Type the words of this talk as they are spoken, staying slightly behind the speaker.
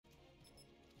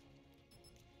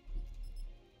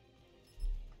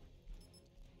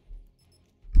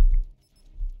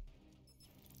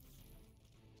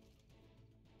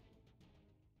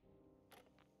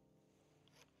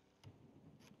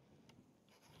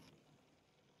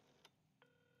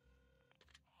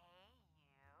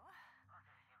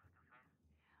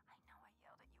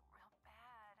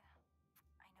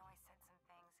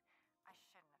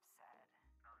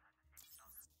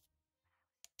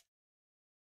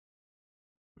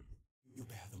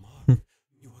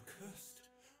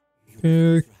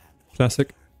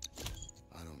Classic.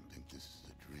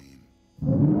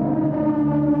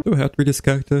 Do I have to read this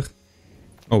character?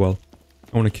 Oh well.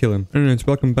 I wanna kill him. Anyways,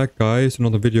 welcome back guys to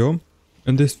another video.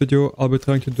 In this video I'll be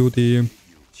trying to do the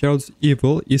Shadows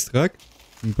Evil Easter egg,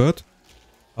 but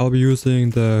I'll be using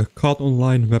the Cod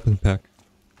Online weapon pack.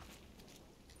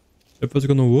 If it's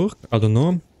gonna work, I don't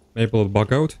know. Maybe it'll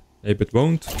bug out, maybe it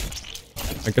won't.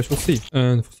 I guess we'll see.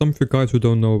 And for some of you guys who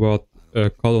don't know what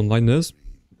Cod Online is,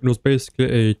 it was basically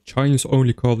a Chinese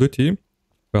only Call of Duty.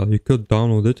 Well, you could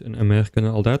download it in American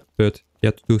and all that, but you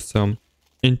had to do some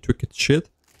intricate shit,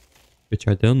 which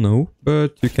I don't know.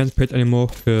 But you can't play it anymore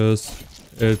because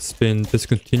it's been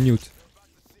discontinued.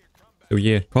 So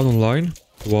yeah, Cod Online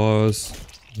was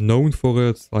known for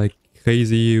its like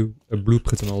crazy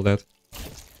blueprints and all that.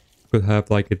 You could have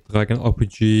like a Dragon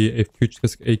RPG, a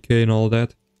futuristic AK and all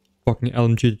that. Fucking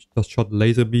LMG that shot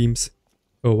laser beams.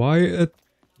 Why it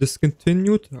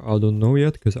discontinued? I don't know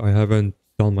yet because I haven't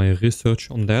done my research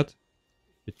on that.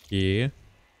 But yeah.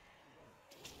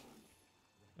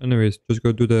 Anyways, just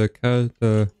go do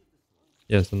the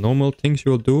normal things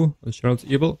you will do on Shadows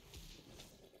Evil.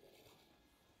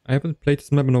 I haven't played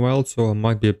this map in a while, so I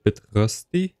might be a bit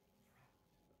rusty.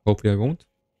 Hopefully I won't.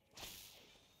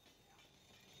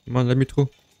 Come on, let me through.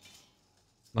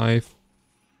 Knife.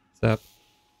 Zap.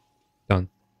 Done.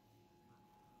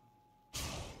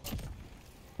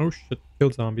 Oh shit,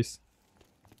 kill zombies.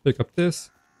 Pick up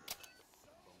this.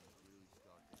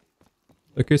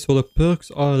 Okay, so the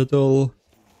perks are a little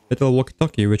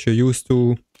walkie-talkie, which you use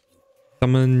to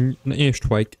summon an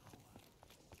airstrike.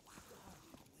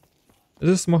 Is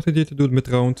it a smart idea to do it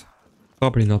mid-round?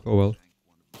 Probably not, oh well.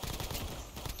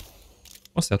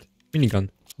 What's that? Minigun.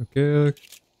 Okay.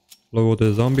 Lower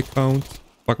the zombie count.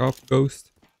 Fuck off,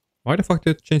 ghost. Why the fuck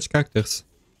did it change characters?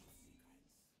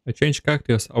 I changed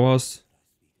characters. I was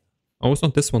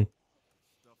not this one.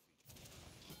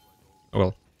 Oh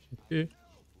well. Okay.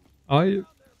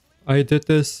 I did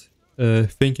this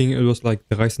thinking it was like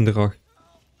the Reisendrach.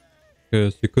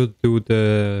 Because you could do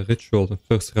the ritual the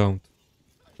first round.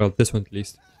 Well, this one at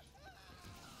least.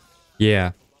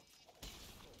 Yeah.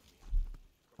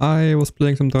 I was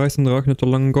playing some Reisendrach not too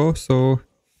long ago, so...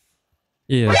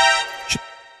 Yeah. Shit.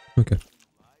 Okay.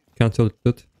 Cancelled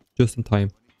it just in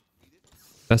time.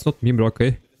 That's not me, but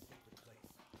okay.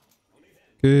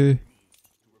 Okay.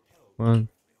 1,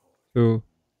 2,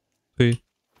 3,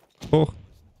 4.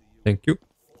 Thank you.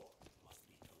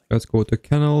 Let's go to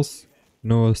canals.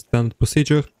 No standard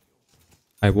procedure.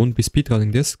 I won't be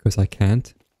speedrunning this because I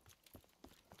can't.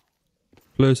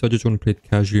 Plus, I just want to play it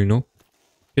casual, you know.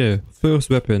 Okay, first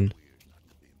weapon.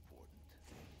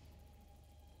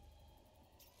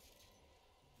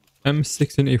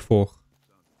 M16A4.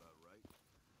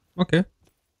 Okay.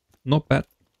 Not bad.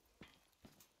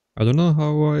 I don't know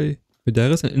how I... But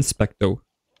there is an inspect though.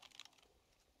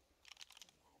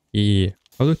 Yeah.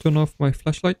 How do I turn off my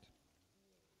flashlight?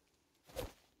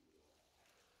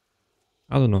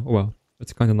 I don't know. Oh well.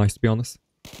 It's kind of nice to be honest.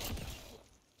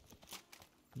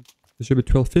 This should be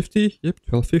 1250. Yep,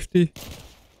 1250.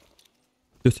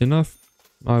 Just enough.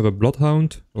 I have a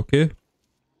bloodhound. Okay.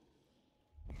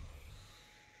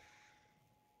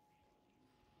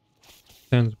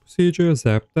 Standard procedure.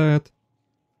 Zap that.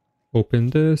 Open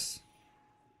this.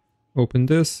 Open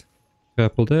this.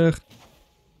 Grapple there.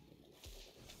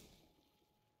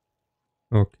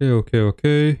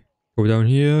 Okay. Go down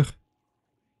here.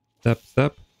 Zap,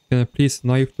 zap. Can I please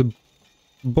knife the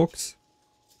box?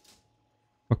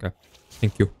 Okay.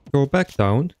 Thank you. Go back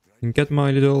down and get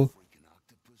my little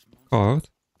card.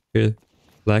 Okay.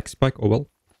 Black spike. Oh well.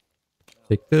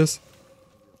 Take this.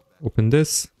 Open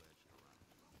this.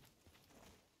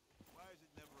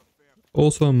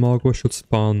 Also, a Margot should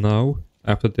spawn now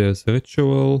after this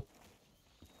ritual.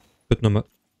 But no.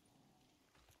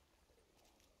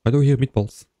 I don't hear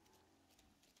meatballs.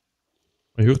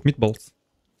 I heard meatballs.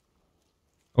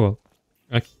 Oh well.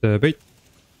 Activate.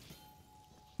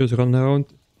 Just run around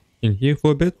in here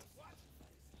for a bit.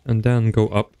 And then go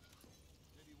up.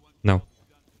 Now.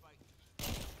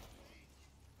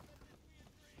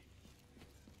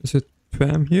 Is it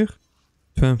Tram here?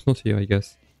 Tram's not here, I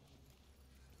guess.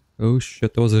 Oh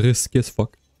shit, that was risky as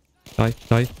fuck.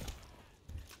 Die.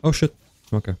 Oh shit.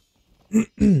 Okay.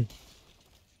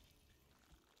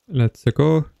 Let's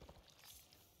go.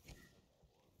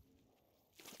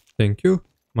 Thank you.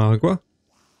 Margua.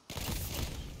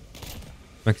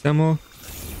 Max ammo.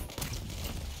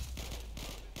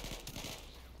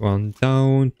 1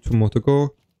 down, 2 more to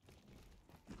go.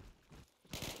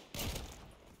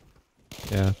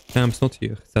 Yeah, Cam's not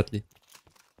here, sadly.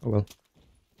 Oh well.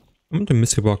 I'm in the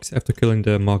mystery box after killing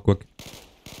the Margwa.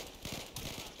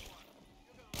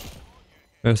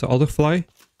 There's the other fly.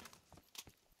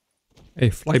 Hey,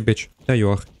 fly bitch. There you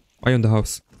are. Why in the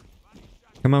house?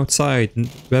 Come outside.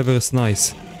 Weather is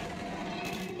nice.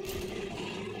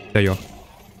 There you are.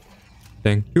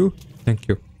 Thank you. Thank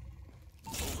you.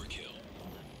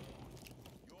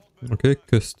 Okay,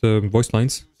 custom voice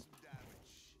lines.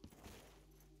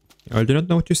 I do not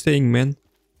know what you're saying, man.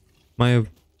 My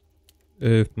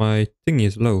thingy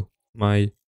is low.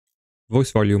 My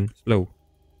voice volume is low.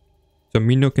 So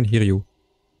Mino can hear you.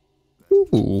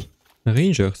 Ooh,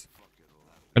 Rangers.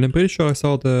 And I'm pretty sure I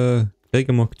saw the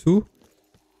Regen Mark 2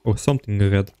 or something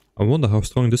red. I wonder how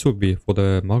strong this would be for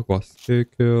the Margwas. Okay,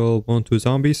 kill 1 or 2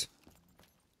 zombies.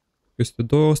 Because the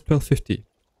door is 1250.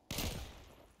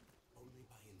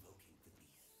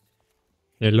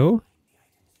 Hello?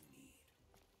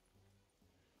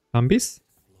 Zombies?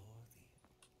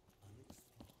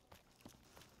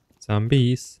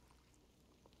 Zombies.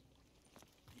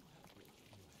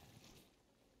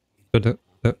 So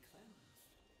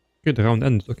okay, the round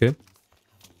ended, okay.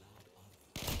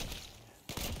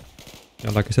 Yeah,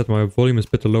 like I said, my volume is a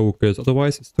bit low because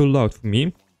otherwise it's too loud for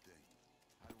me.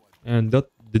 And that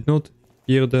did not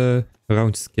hear the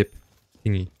round skip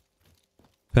thingy.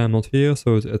 Fan not here,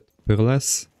 so it's at per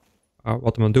less.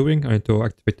 What am I doing? I need to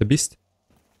activate the beast.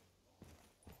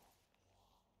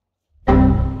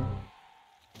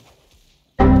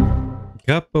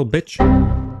 Grapple, bitch.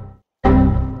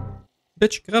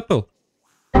 Bitch, grapple.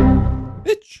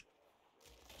 Bitch.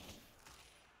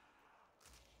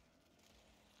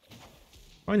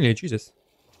 Finally, Jesus.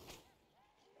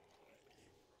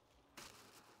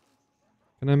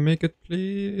 Can I make it,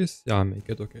 please? Yeah, make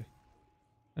it, okay.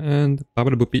 And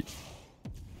babada boopy.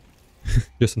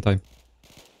 Just in time.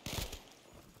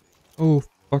 Oh,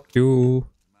 fuck you.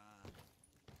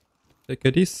 Take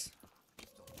this.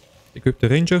 Equip the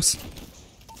Rangers.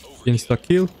 Insta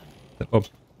kill. Oh,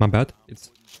 my bad.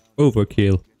 It's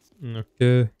overkill.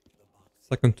 Okay.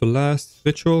 Second to last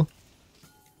ritual.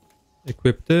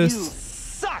 Equip this. You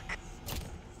suck.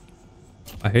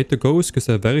 I hate the ghosts because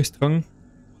they're very strong.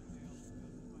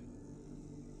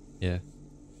 Yeah.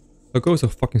 The ghosts are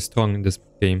fucking strong in this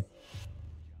game.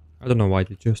 I don't know why,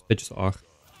 they just are.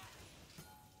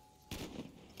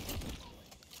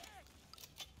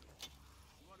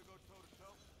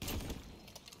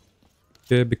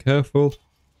 Okay, be careful.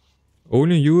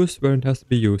 Only use when it has to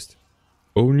be used.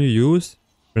 Only use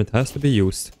when it has to be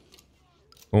used.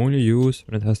 Only use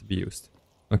when it has to be used.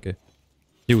 Okay.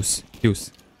 Use.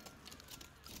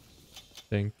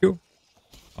 Thank you.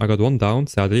 I got one down,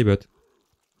 sadly, but...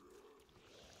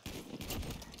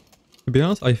 To be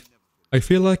honest, I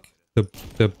feel like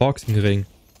the boxing ring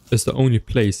is the only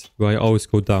place where I always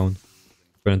go down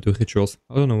when I do rituals.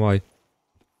 I don't know why.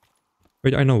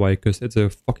 Wait, I know why, because it's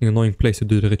a fucking annoying place to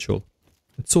do the ritual.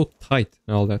 It's so tight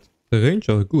and all that. The range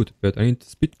are good, but I need the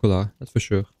speed collar, that's for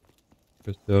sure.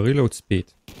 Because the reload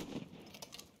speed.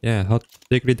 Yeah, hot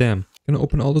diggly damn. Can I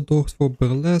open all the doors for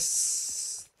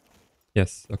burlesque?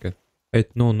 Yes, okay.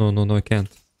 Wait, no, I can't.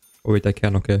 Oh wait, I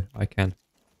can, okay, I can.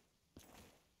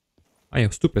 I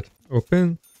am stupid.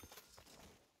 Open.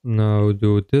 Now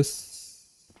do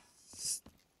this.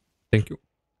 Thank you.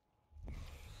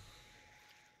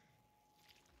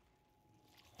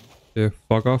 Okay,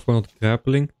 fuck off, we're not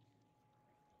grappling.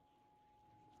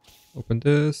 Open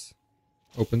this.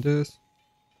 Open this.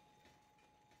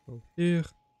 Go here.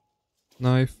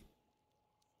 Knife.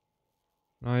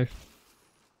 Knife.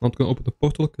 Not gonna open the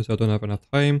portal because I don't have enough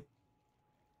time.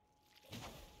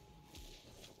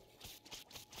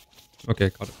 Okay,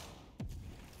 got it.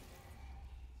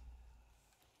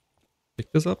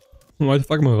 Pick this up. Why the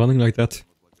fuck am I running like that?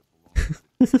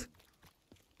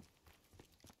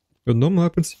 Your normal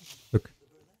happens. Look,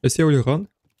 I see how you run.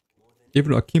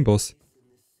 Even Akimbos.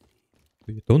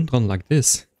 You don't run like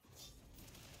this.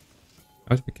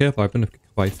 I have to be careful, I have enough kick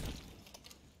revive.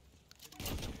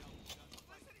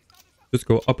 Just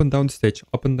go up and down the stage,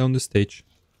 up and down the stage.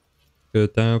 They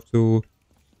have to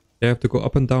go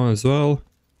up and down as well,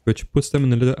 which puts them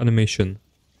in a little animation.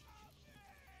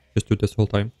 Just do this whole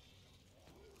time.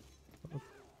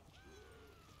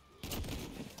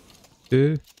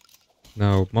 Okay.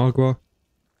 Now, Margwa.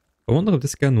 I wonder if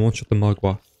this can one-shot the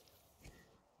Margwa.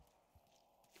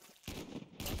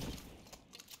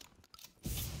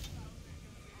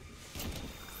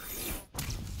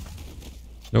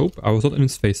 Nope, I was not in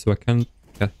his face, so I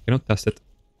cannot test it.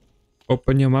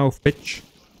 Open your mouth, bitch.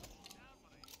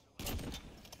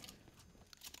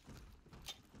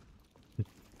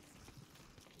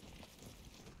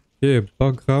 Okay,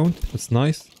 bug round. That's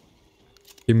nice.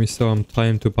 Give me some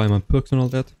time to buy my perks and all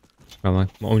that. Well, my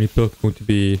only perk is going to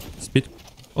be speed,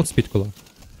 not speed collar.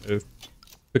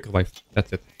 Quick revive.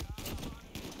 That's it.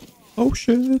 Oh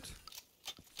shit.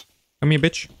 Come here,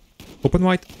 bitch. Open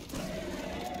wide.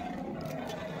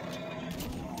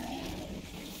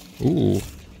 Ooh.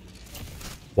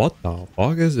 What the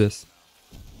fuck is this?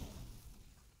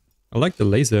 I like the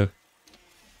laser.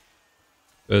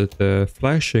 But the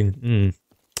flashing.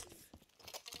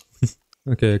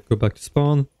 Okay, go back to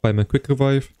spawn. Buy my quick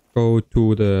revive. Go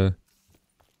to the...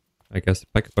 I guess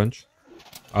pack punch.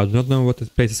 I do not know what this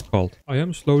place is called. I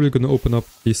am slowly gonna open up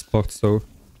these spots though.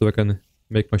 So I can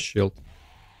make my shield.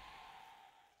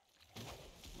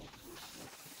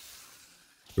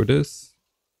 Do this.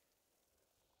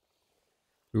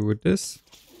 Do this.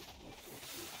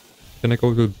 Can I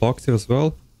go to the box here as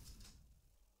well?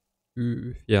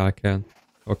 Yeah, I can.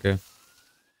 Okay.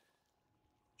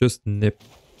 Just nip.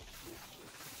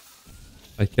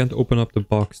 I can't open up the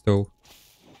box though.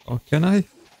 Oh, can I?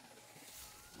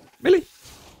 Really?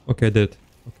 Okay, I did.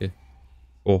 Okay.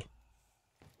 Oh.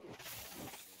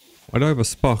 Why do I have a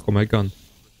spark on my gun?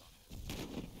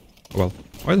 Oh, well.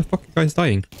 Why the fuck are you guys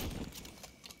dying?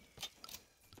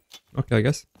 Okay, I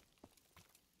guess.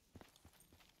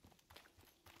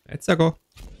 Let's go.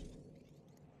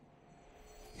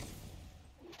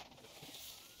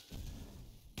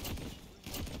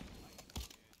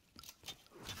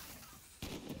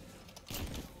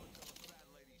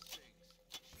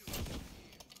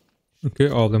 Okay,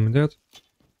 all of them are dead.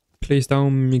 Place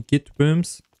down my gate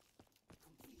worms.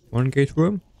 One gate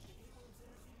worm.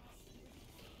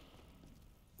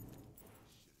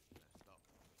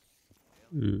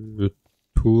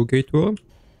 Two gate worm.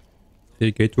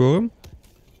 Three gate worm.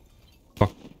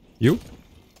 Fuck you.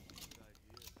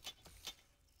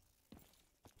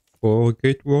 Four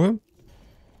gate worm.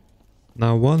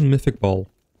 Now one mythic ball.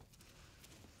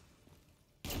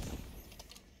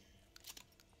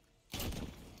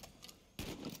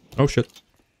 Oh shit.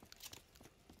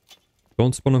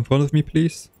 Don't spawn in front of me,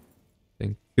 please.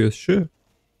 Thank you, sure.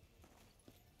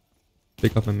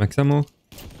 Pick up my max ammo.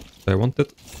 I want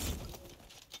it.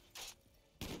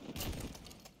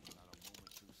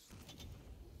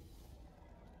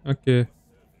 Okay.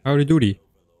 Howdy doody.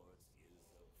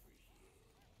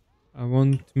 I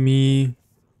want me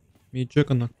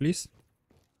juggernaut, please.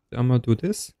 I'm gonna do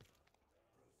this.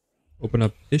 Open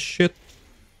up this shit.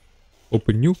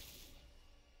 Open you.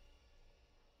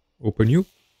 Open you.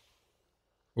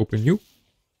 Open you.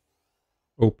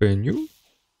 Open you.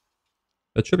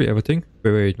 That should be everything.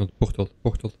 Wait, not portal.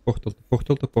 Portal, portal,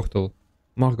 portal, the portal.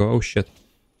 Margot, oh shit.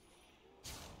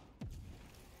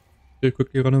 Okay,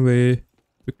 quickly run away.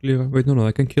 Quickly run. Wait, no,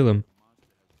 I can kill him.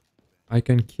 I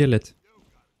can kill it.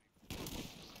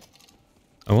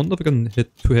 I wonder if I can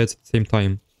hit two heads at the same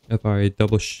time. If I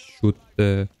double shoot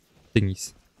the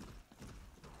thingies.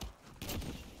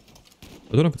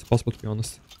 I don't know if it's possible, to be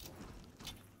honest.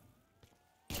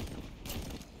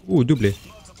 Ooh, double.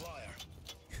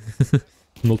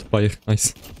 Multiplier,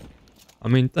 nice. I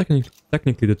mean,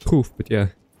 technically the truth, but yeah.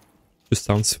 Just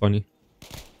sounds funny.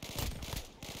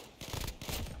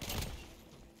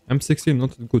 M16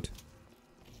 not that good.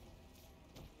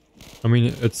 I mean,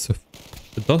 it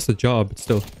does the job, but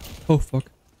still. Oh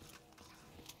fuck.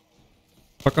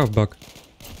 Fuck off, bug.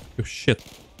 Oh shit.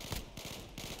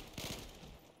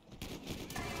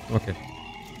 Okay.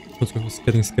 I was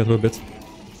getting scared a little bit.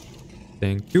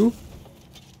 Thank you.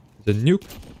 The nuke.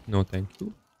 No, thank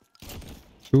you.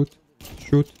 Shoot.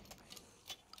 Shoot.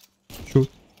 Shoot.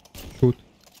 Shoot.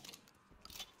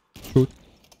 Shoot.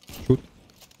 Shoot.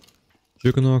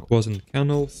 Juggernaut was in the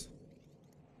canals.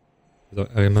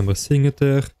 I remember seeing it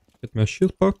there. Get my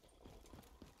shield pop.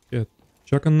 Get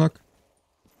Juggernaut.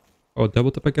 Oh,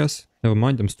 double tap, I guess. Never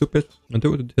mind, I'm stupid. I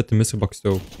do hit the mystery box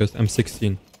though, because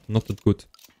M16. Not that good.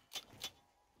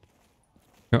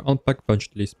 Yeah, unpack punch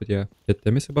at least, but yeah. Hit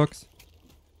the mystery box.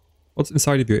 What's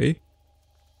inside of you, eh?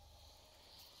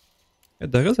 Yeah,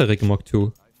 there is a Rigmark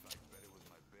too.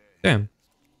 Damn.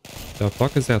 The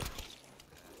fuck is that?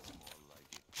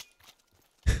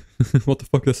 What the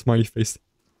fuck is smiley face?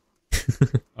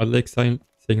 I like saying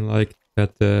like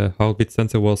that the heartbeat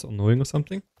sensor was annoying or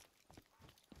something.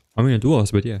 I mean it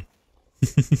was, but yeah.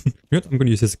 You know what? I'm gonna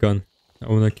use this gun. I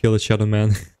wanna kill a Shadow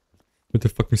Man with the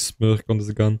fucking smirk on this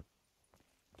gun.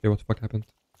 Okay, what the fuck happened?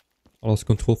 I lost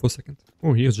control for a second.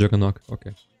 Oh, here's Juggernaut.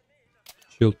 Okay.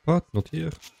 Shield part, not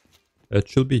here. It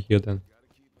should be here then.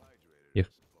 Here.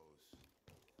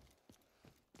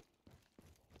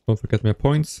 Don't forget my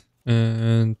points.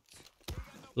 And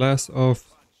last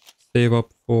off, save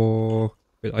up for...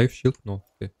 Wait, I have shield? No,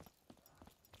 okay.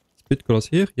 Speed colors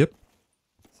here, yep.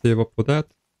 Save up for that.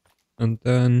 And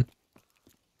then...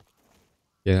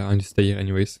 Yeah, I need to stay here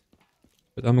anyways.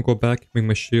 But I'm gonna go back, bring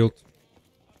my shield.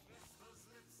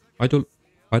 I don't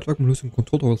like I'm losing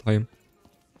control the whole time.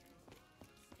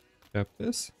 Grab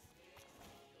this.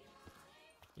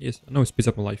 Yes, I know it speeds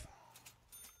up my life.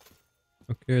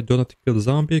 Okay, I don't have to kill the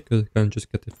zombie because I can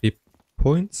just get the 3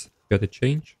 points. Get a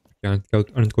change. Okay, I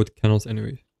don't go to canals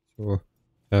anyway. So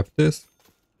grab this.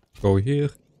 Go here.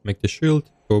 Make the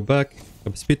shield. Go back.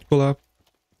 Grab a speed cola.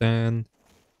 Then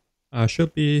I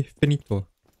should be finito.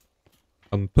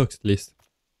 Perks at least.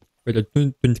 Wait, I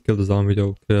didn't kill the zombie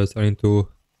though, because I need to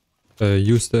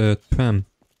use the tram.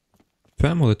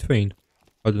 Tram or the train?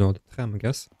 I don't know, the tram I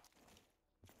guess.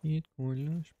 It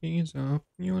will speed up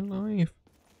your life.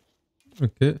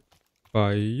 Okay.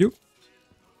 Bye you.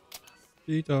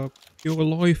 Speed up your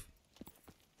life.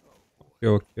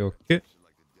 Okay.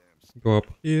 Go up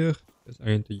here. Because I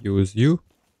need to use you.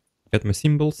 Get my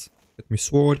symbols. Get me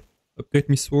sword. Upgrade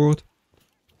me sword.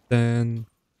 Then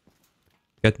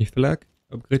get me flag.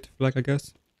 Upgrade the flag I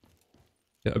guess.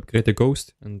 Yeah, upgrade the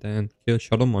ghost and then kill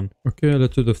Shadowman. Okay,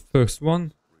 let's do the first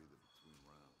one.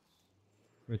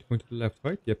 Wait, going to the left,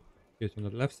 right? Yep. Okay, it's on the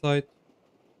left side.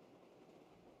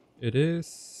 It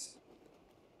is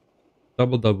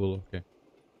double. Okay.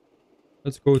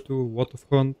 Let's go to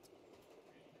waterfront.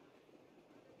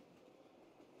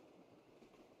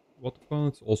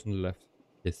 Waterfront is also on the left.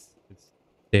 Yes, it's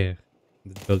there.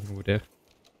 The building over there.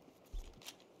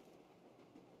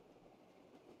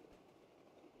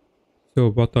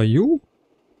 So what are you?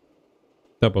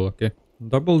 Double, okay.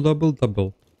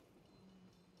 Double.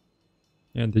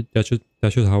 Yeah, that's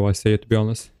just how I say it, to be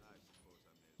honest.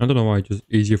 I don't know why, it's just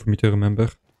easier for me to remember.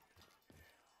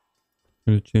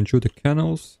 I'm gonna change the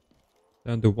canals.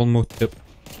 And do one more tip.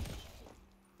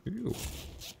 Ew.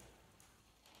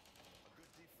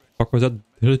 Fuck was that?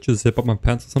 Did it just zip up my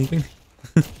pants or something?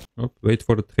 Oh, wait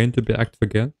for the train to be active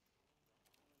again.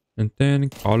 And then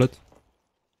call it.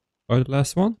 Oh, the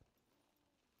last one?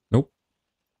 Nope.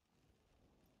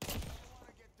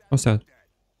 What's that?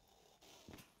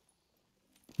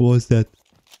 What's that?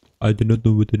 I do not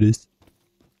know what it is.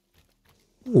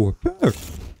 Oh, a perk.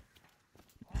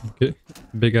 Okay.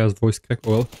 Big ass voice crack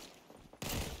oil.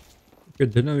 Okay,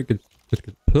 then we could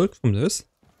get perks from this.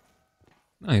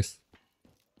 Nice.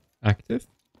 Active?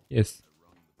 Yes.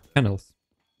 Panels.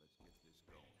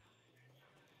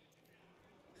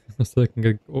 I still can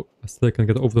get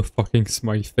over the fucking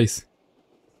smiley face.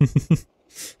 It's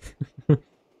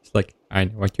like, I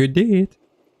know what you did.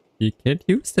 You can't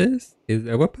use this. It's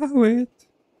overpowered.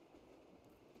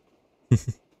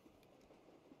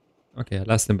 Okay,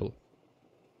 last symbol.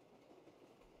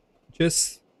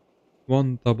 Just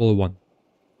 111.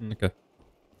 Okay.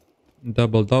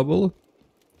 Double.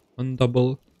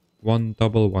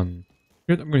 111.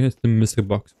 Good, I'm gonna hit the mystery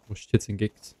box for shits and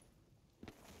gigs.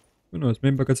 Who knows,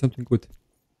 maybe I got something good.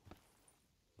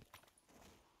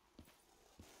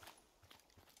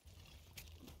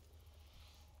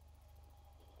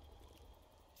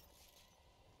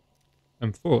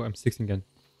 M4, M6 again.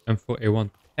 M4, A1,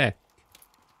 tech.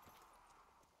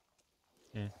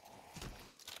 Yeah.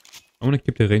 I wanna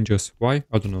keep the rangers. Why?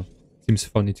 I don't know. Seems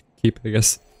funny to keep, I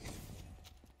guess.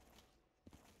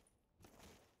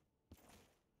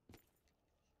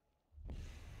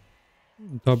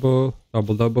 Double.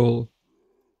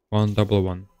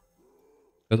 111.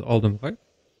 That's all of them, right?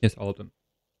 Yes, all of them.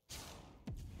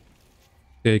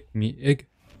 Take me egg.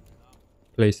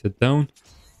 Place it down.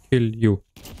 Kill you.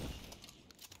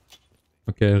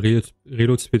 Okay,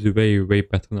 reload speed is way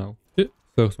better now. Okay,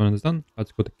 first one is done.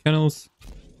 Let's go to canals.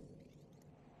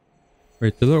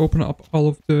 Wait, did I open up all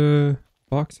of the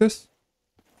boxes?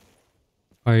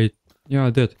 Yeah, I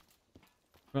did.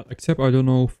 Well, except I don't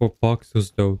know for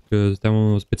boxes though, because that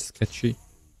one was a bit sketchy.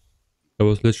 That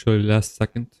was literally last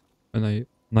second when I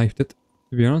knifed it.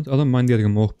 To be honest, I don't mind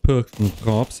getting more perks from the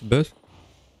drops, but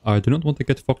I do not want to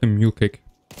get fucking mule kick.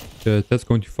 That's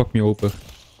going to fuck me over.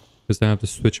 Because then I have to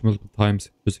switch multiple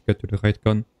times just to get to the right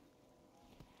gun.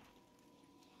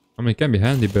 I mean, it can be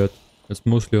handy, but it's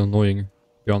mostly annoying, to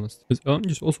be honest. This arm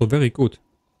is also very good.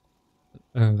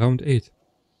 Round 8.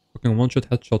 Fucking one-shot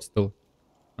headshot still.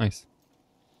 Nice.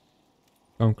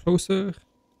 Come closer.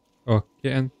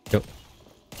 Okay, and kill.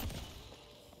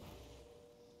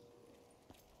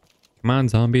 Come on,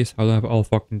 zombies. I don't have all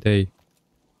fucking day.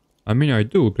 I mean, I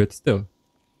do, but still.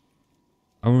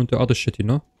 I want the other shit, you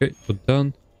know? Okay, so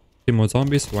done. 3 more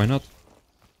zombies, why not?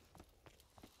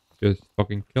 Just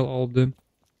fucking kill all of them.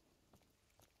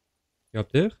 You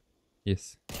up there?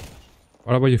 Yes.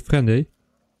 What about your friend, eh?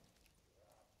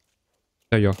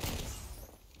 There you are.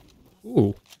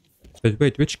 Ooh. But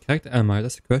wait, which character am I?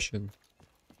 That's the question.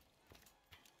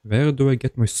 Where do I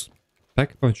get my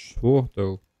spec punch sword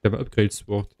though? I have an upgrade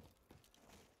sword.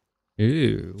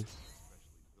 Ew.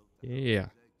 Yeah.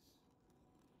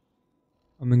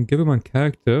 I'm gonna give him a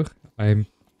character. I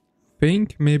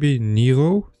think maybe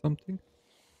Nero something.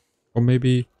 Or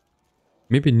maybe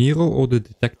Nero or the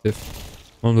detective.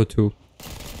 One of the two.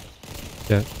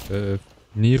 Yeah.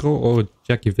 Nero or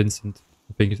Jackie Vincent,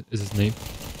 I think is his name.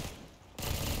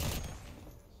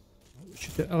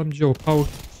 Should the LMG overpowered?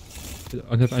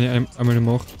 I don't have any ammo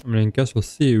anymore. I mean, I guess we'll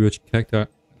see which character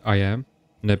I am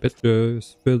in a bit.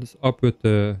 Fill this up with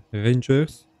the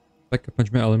Rangers. Pack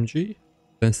punch my LMG.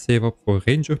 Then save up for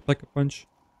Ranger pack punch.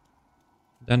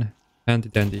 Then handy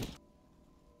dandy.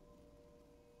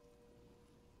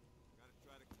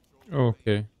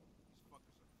 Okay.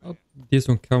 Well, these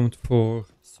don't count for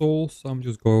souls, so I'm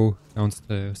just go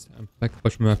downstairs and pack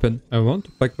punch my weapon. I want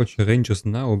to pack punch the Rangers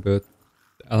now, but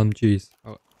the LMGs.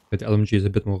 The LMG is a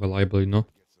bit more reliable, you know.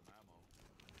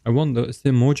 I wonder, is the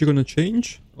emoji gonna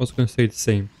change? Or is it gonna stay the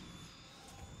same?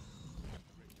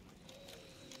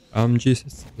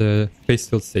 LMGs, the face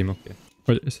still the same, okay.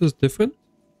 Wait, is this different?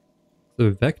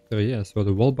 The vector, yeah, so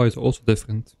the wall bar is also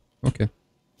different. Okay.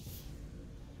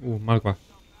 Oeh, Marwa.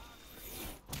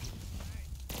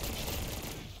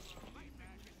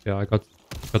 Yeah, I got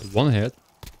one head.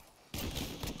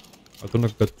 I don't know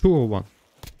if I got two or one.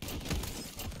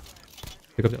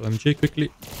 Pick up the LMG quickly.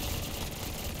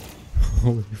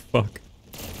 Holy fuck.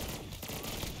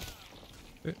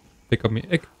 Okay, pick up my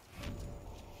egg.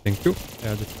 Thank you.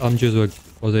 Yeah, this LMG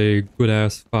was a good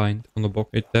ass find on the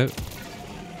box. Wait, there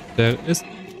is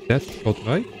that shot,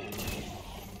 right?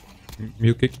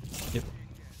 Mule kick. Yep.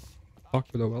 Fuck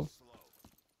with well.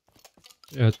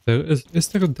 Yeah, there is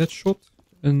there a dead shot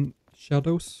in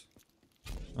shadows?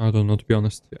 I don't know, to be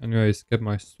honest. Anyways, get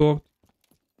my sword.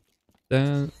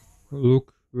 Then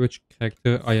look which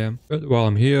character I am. But while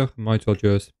I'm here, might as well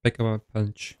just pick up and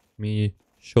punch me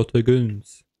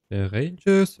shotguns. The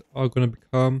Rangers are gonna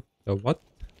become the what?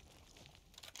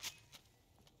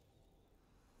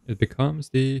 It becomes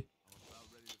the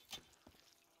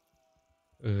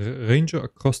Ranger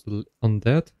across the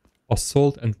undead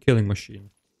assault and killing machine.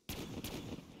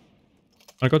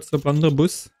 I got the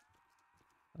blunderbuss.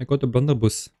 I got the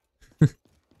blunderbuss.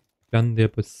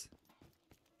 Blunderbuss.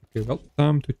 Okay, well,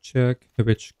 time to check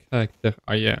which character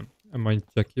I am. Am I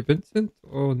Jackie Vincent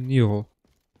or Nero?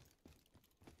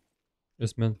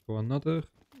 Is meant for another.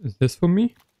 Is this for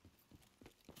me?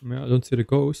 I mean, I don't see the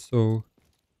ghost, so...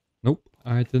 Nope,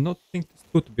 I did not think this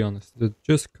through, to be honest. It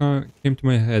just came to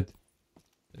my head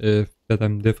that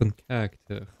I'm different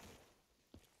character.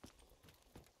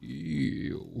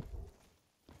 Ew.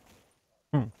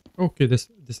 Oh, okay, this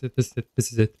is it.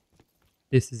 This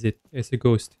is it. It's a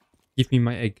ghost. Give me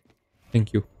my egg.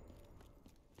 Thank you.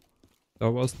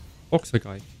 That was Boxer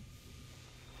guy.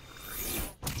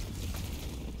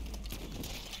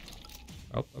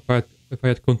 Well, if I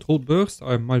had control burst,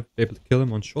 I might be able to kill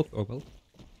him on shot. Oh well.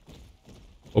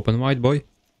 Open wide, boy.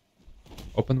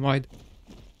 Open wide.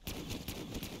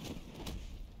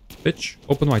 Bitch,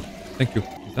 open wide. Thank you.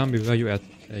 Zombie, where you at?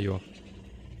 There you are.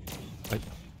 Right.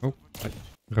 Oh, right.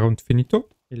 Round finito.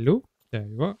 Hello. There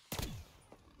you are.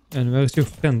 And where is your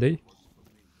friend, eh?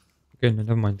 Okay, no,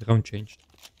 never mind. Round changed.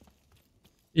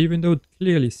 Even though it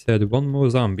clearly said one more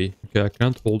zombie. Okay, I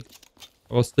can't hold it.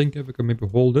 I was thinking we can maybe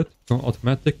hold it. Go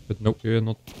automatic, but nope, you're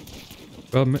not.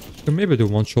 Well, we can maybe do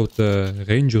one shot the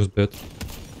Rangers, but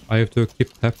I have to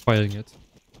keep tap firing it.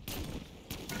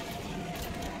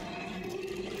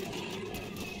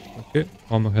 Okay,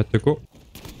 armor had to go.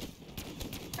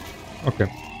 Okay.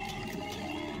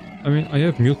 I mean, I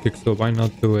have mule kick, so why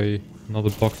not do another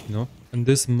box, you know? And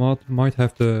this mod might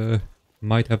have the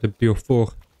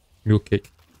BO4 mule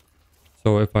kick.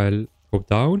 So if I go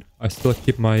down, I still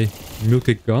keep my mule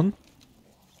kick gun.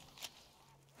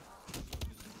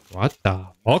 What the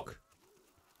fuck?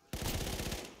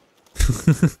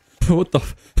 what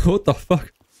the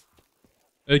fuck?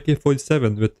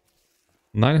 AK-47 with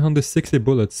 960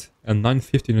 bullets and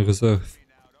 950 in reserve.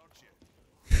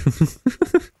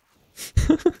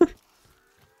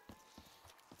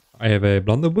 I have a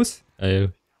blunderbuss, a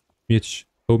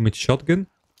homemade shotgun,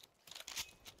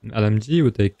 an LMG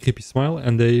with a creepy smile,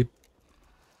 and a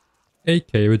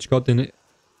AK which got an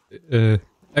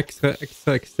extra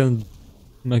extended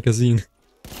magazine.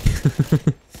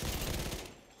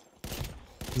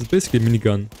 It's basically a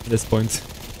minigun at this point.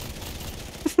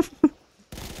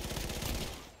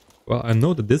 Well, I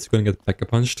know that this is gonna get pack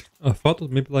punched. I thought it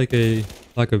was maybe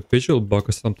like a visual bug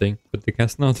or something, but I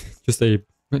guess not. Just a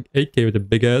AK with a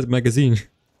big ass magazine.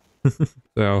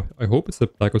 So I hope it's a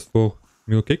Black Ops 4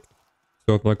 mule kick.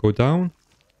 So if I go down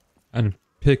and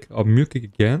pick up mule kick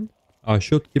again, I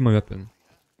should keep my weapon.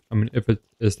 I mean, if it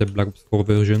is the Black Ops 4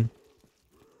 version.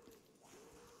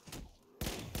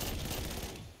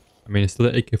 I mean, it's still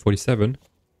an AK-47.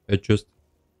 It's just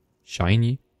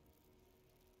shiny.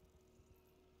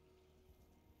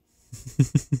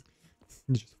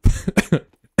 Just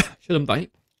shit, I'm dying.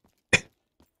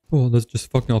 Oh, that's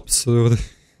just fucking absurd.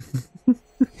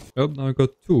 Oh, now I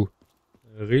got two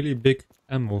really big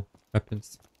ammo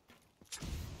weapons.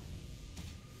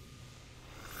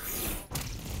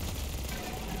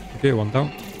 Okay, one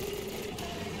down.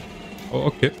 Oh,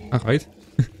 okay, alright.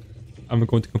 I'm not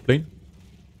going to complain.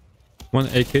 One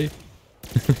AK.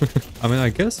 I mean, I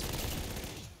guess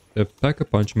the pack a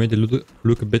punch made it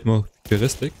look a bit more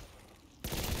futuristic.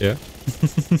 Yeah.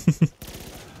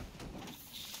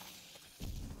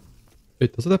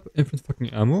 Wait, does it have infinite fucking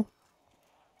ammo?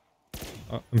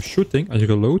 I'm shooting, I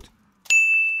reload.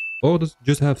 Or does it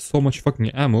just have so much fucking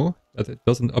ammo that it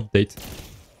doesn't update?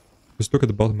 Just look at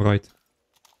the bottom right.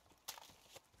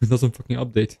 It doesn't fucking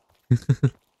update.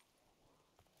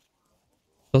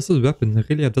 Does this weapon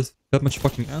really have that much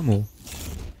fucking ammo?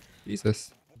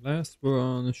 Jesus. Last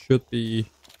one should be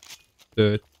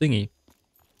the thingy.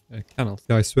 Canals.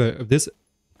 Yeah, I swear, if this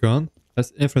gun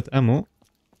has infinite ammo,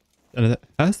 then it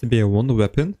has to be a wonder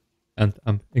weapon. And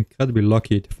I'm incredibly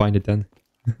lucky to find it then.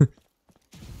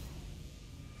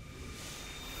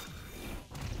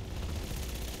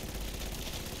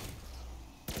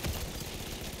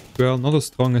 Well, not as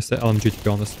strong as the LMG to be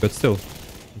honest, but still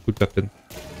a good weapon.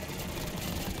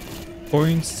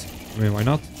 Points. I mean, why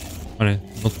not? Oh no,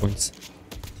 not points.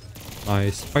 My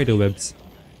spider webs.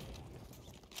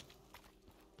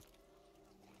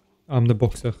 I'm the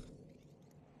boxer.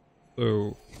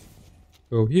 So,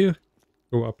 go here.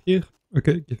 Go up here.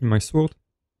 Okay, give me my sword.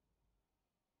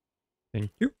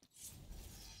 Thank you.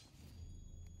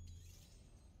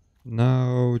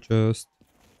 Now just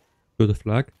do the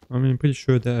flag. I mean, I'm pretty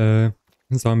sure the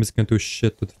zombies can do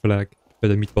shit to the flag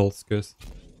with the meatballs, cause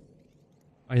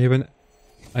I have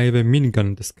a minigun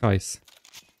in disguise.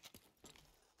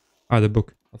 Ah, the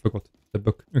book. I forgot the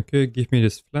book. Okay, give me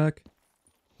this flag.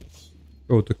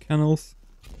 Go to canals.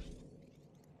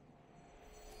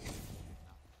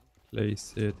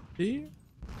 Place it here.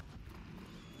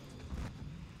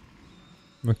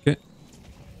 Okay.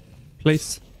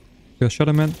 Place. Kill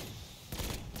Shadowman.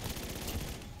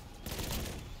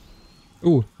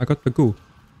 Ooh, I got the goo.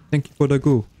 Thank you for the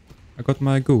goo. I got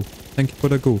my goo. Thank you for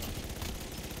the goo.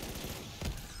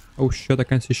 Oh shit, I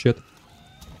can't see shit.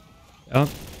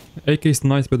 AK is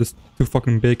nice, but it's too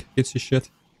fucking big. Can't see shit.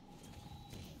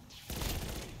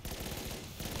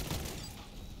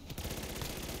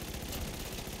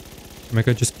 I might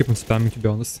just keep on spamming, to be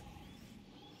honest.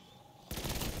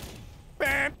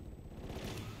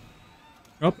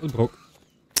 Oh, it broke.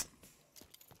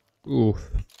 Ooh.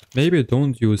 Maybe I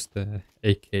don't use the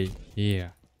AK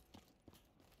here.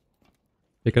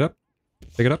 Pick it up.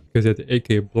 Pick it up, because yeah, the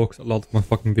AK blocks a lot of my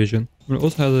fucking vision. It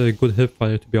also has a good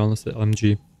hipfire, to be honest, the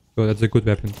LMG. So that's a good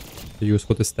weapon to use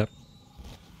for this step.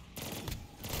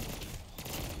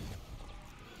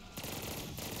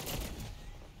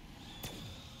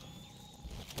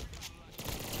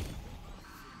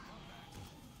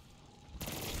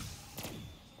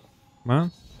 Come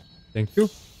on. Thank you.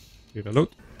 Reload.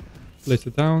 Place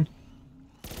it down.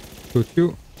 Shoot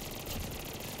you.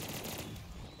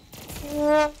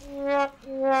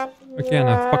 Okay,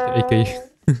 now fuck the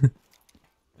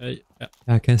AK.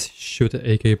 I can shoot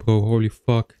the AK, bro. Holy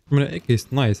fuck. I mean, the AK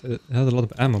is nice. It has a lot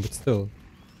of ammo, but still.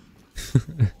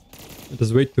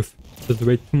 There's way too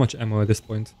much ammo at this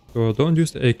point. So don't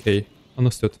use the AK.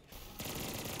 Understood.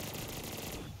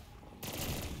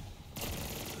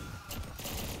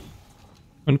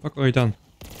 When the fuck are you done?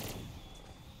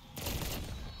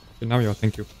 Okay, now you are.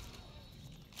 Thank you.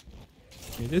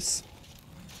 Give me this.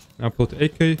 Now put the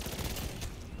AK.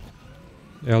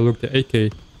 Yeah, look, the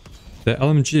AK. The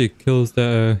LMG kills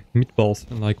the meatballs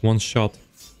in like one shot.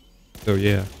 So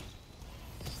yeah.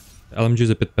 The LMG is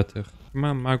a bit better. Come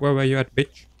on, Mark, where you at,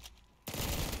 bitch?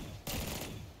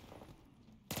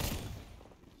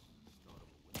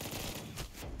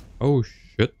 Oh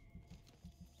shit.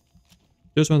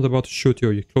 Just was about to shoot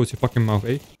you. You close your fucking mouth,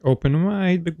 eh? Open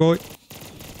wide, big boy.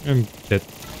 I'm dead.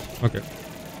 Okay.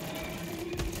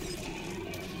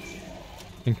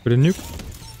 Thank you for the nuke.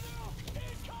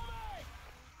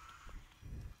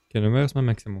 Okay, now where's my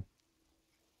max ammo?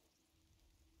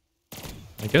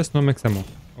 I guess no max ammo.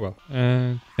 Oh well.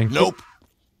 Thank you.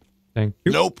 Thank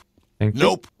you. Thank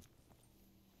you.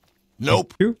 Thank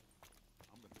you.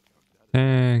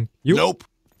 Thank you.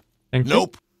 Thank you.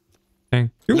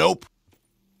 Thank you.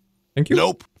 Thank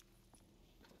you.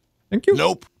 Thank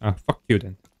you. Ah, fuck you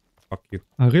then. Fuck you.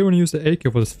 I really want to use the AK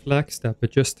for this flag step,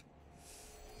 but just...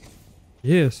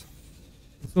 Yes.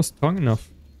 It's not strong enough.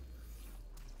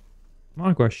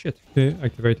 Marco, shit. Okay,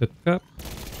 activate the trap.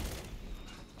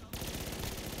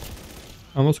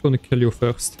 I'm also gonna kill you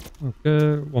first.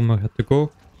 Okay, one more hit to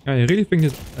go. Yeah, I really think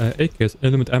this AK is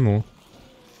unlimited ammo.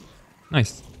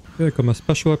 Nice. Okay, got my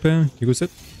special weapon. Use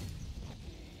it.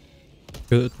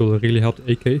 It will really help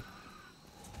the AK.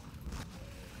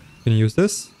 Can you use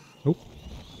this? Nope.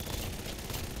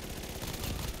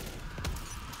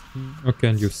 Okay,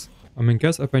 and use. I mean,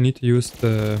 guess if I need to use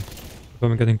the... If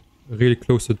I'm getting really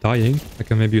close to dying, I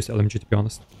can maybe use LMG, to be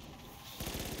honest.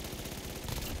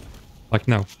 Like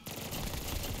now.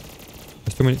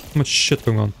 There's too much shit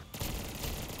going on.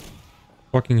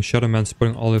 Fucking Shadow Man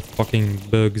spawning all the fucking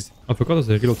bugs. I forgot there's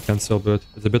a reload cancel, but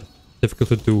it's a bit difficult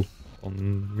to do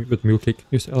with mule kick.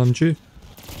 Use LMG.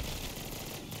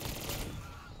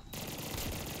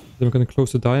 Then we're gonna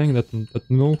close to dying. Let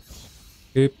no.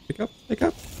 Okay, pick up, pick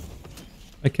up.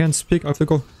 I can't speak, I have to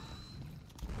go.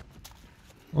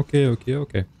 Okay, okay,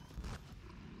 okay.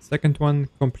 Second one,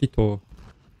 completo.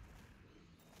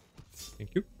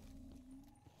 Thank you.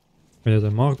 There's a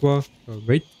Margwa.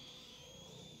 Wait.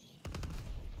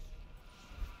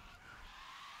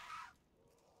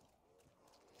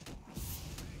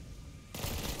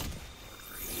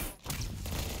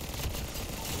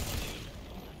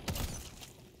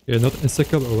 Yeah, not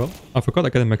insta-kill, oh well. I forgot I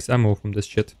got a max ammo from this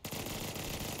shit.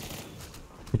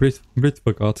 Complete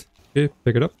forgot. Okay,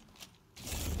 pick it up.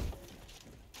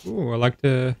 Ooh, I like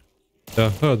the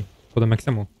HUD for the max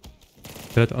ammo.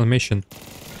 That animation.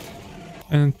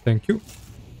 And thank you.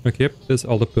 Okay, yep, there's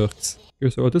all the perks. Okay,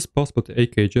 so it is possible to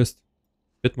AK, just a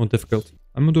bit more difficult.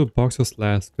 I'm gonna do boxers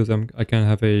last, because I can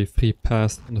have a free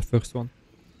pass on the first one.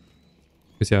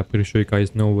 Because yeah, I'm pretty sure you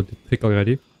guys know what the trick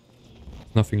already.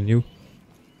 It's nothing new.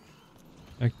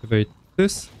 Activate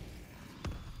this.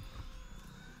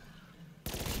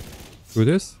 Do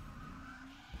this.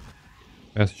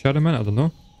 There's a Shadow Man, I don't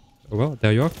know. Oh well,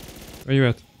 there you are. Where you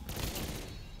at?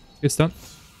 It's done.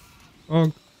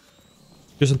 Oh,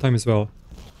 just in time as well.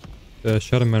 The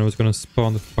Shadow Man was gonna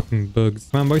spawn the fucking bugs.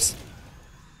 Come on, boys.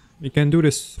 We can do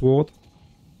this, sword.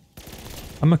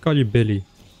 I'm gonna call you Billy.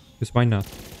 Because why not?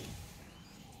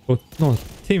 Oh, no,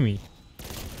 Timmy.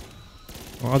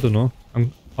 Oh, I don't know.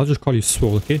 I'll just call you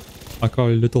sword, okay? I'll call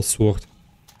you little sword.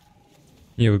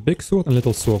 You have a big sword and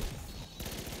little sword.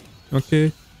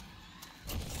 Okay.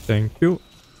 Thank you.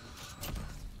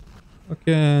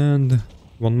 Okay, and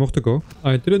one more to go.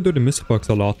 I didn't do the mystery box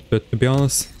a lot, but to be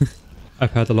honest,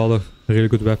 I've had a lot of really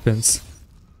good weapons.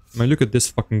 I mean, look at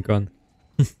this fucking gun.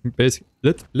 Basically,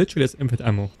 literally it's infinite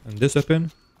ammo. And this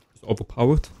weapon is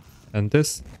overpowered. And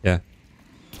this, yeah.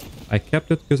 I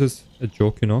kept it because it's a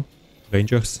joke, you know.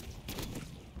 Rangers.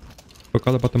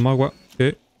 Forgot about the Marwa.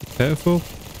 Okay, be careful.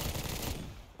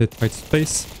 Hit right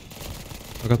space.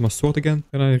 I got my sword again.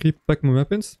 Can I repack my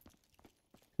weapons?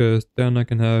 Because then I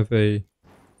can have a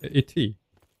AT.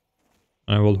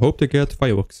 I will hope to get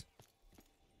fireworks.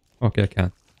 Okay, I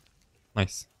can.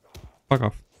 Nice. Fuck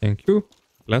off. Thank you.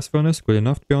 Glass furnace, good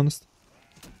enough to be honest.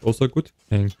 Also good.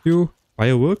 Thank you.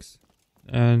 Fireworks.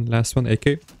 And last one,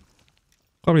 AK.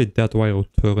 Probably that wire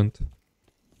turret.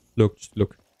 Look, just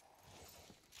look.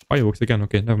 Fireworks again,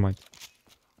 okay, never mind.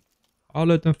 All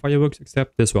of them fireworks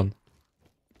except this one.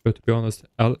 But to be honest,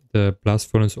 the blast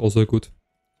furnace is also good.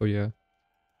 So yeah.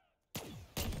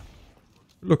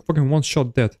 Look, fucking one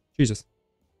shot dead. Jesus.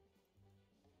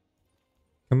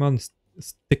 Come on,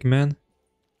 stick man.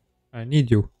 I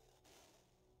need you.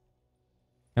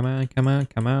 Come on, come on,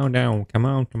 come on down. Come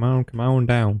on, come on, come on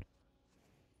down.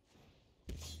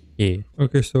 Yeah.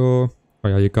 Okay, so... Oh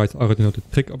yeah, you guys already know the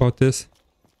trick about this.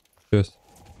 Just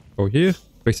go here,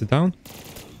 place it down.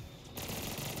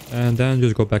 And then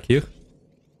just go back here.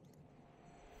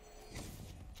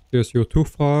 Because you're too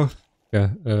far. Yeah,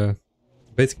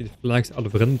 basically the flags are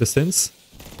within distance.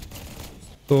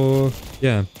 So,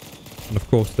 yeah. And of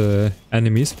course the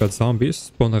enemies, got zombies,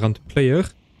 spawn around the player.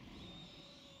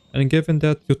 And given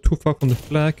that you're too far from the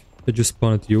flag, they just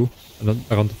spawn at you and then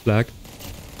around the flag.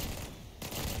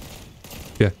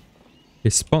 Yeah. They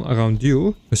spawn around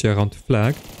you because you're around the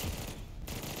flag.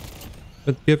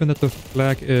 But given that the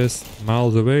flag is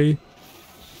miles away,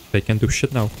 they can't do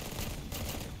shit now.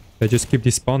 They just keep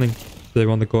despawning. They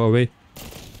want to go away.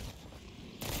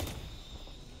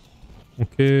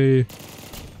 Okay.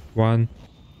 1,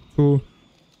 2,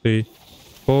 3,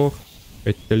 4.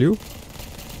 Wait, tell you.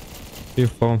 3,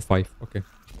 4, and 5. Okay.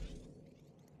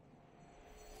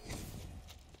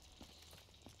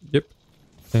 Yep.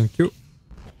 Thank you.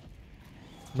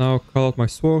 Now call out my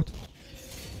sword.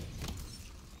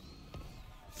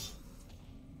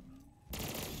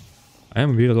 I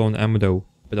am really low on ammo though,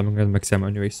 but I'm gonna max ammo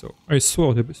anyway, so... Hey,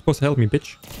 sword, you're supposed to help me,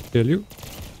 bitch. Kill you.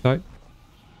 Die.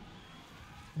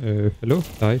 Hello?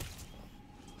 Hi.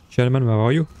 Gentlemen, where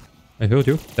are you? I heard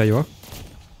you. There you are.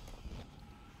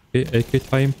 Okay, AK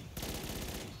time.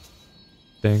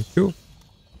 Thank you.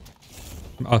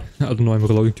 I don't know, I'm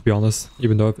reloading to be honest,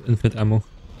 even though I have infinite ammo.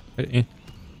 Okay,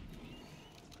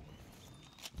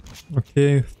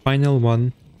 okay, final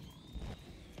one.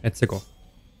 Let's go.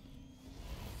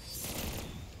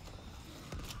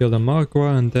 Kill the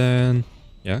Marqua and then...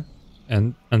 yeah.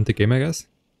 And end the game, I guess.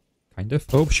 Kind of.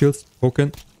 Oh, shields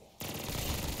broken.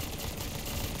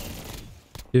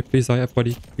 Okay, please die,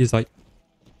 everybody. Please die.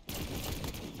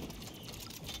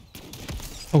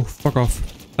 Oh, fuck off.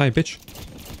 Die, bitch.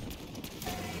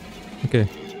 Okay.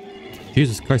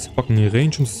 Jesus Christ, fucking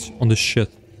range on this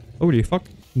shit. Holy fuck.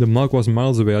 The mark was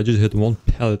miles away, I just hit one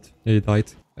pellet and he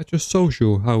died. That just shows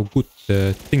you how good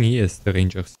the thingy is, the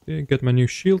rangers. Okay, get my new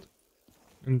shield.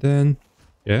 And then,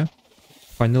 yeah,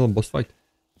 final boss fight.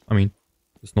 I mean,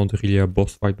 it's not really a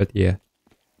boss fight, but yeah.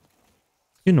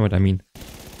 You know what I mean.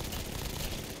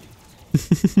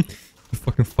 The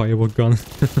fucking fireball gun.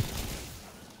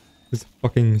 It's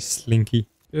fucking slinky.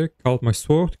 Okay, called my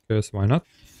sword, because why not?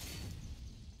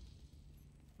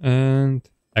 And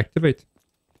activate.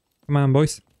 Come on,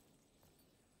 boys.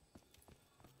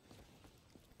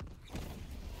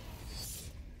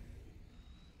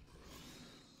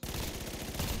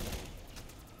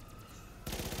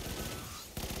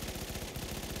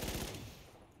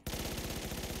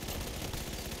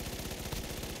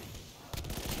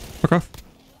 Fuck off.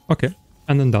 Okay,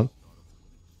 and then done.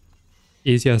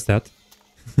 Easy as that.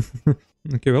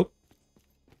 Okay, well.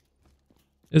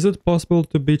 Is it possible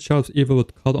to beat Shadows Evil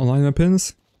with Cod Online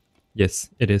weapons? Yes,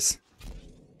 it is.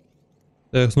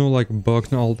 There's no like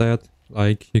bugs and all that.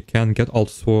 Like you can get all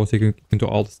the swords, you can do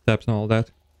all the steps and all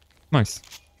that. Nice.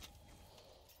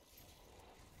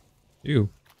 Ew.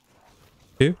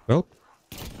 Okay, well.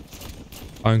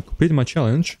 I completed my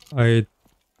challenge. I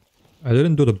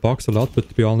didn't do the box a lot, but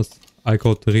to be honest, I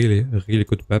got really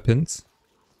good weapons.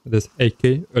 This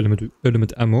AK,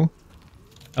 ultimate ammo.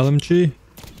 LMG,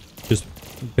 just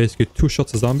basically 2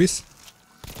 shots of zombies.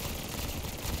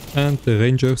 And the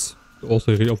rangers,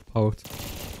 also really overpowered.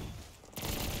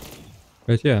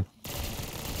 But yeah,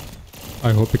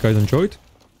 I hope you guys enjoyed.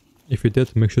 If you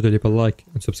did, make sure to leave a like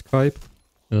and subscribe.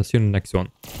 And I'll see you in the next one.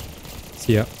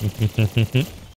 See ya.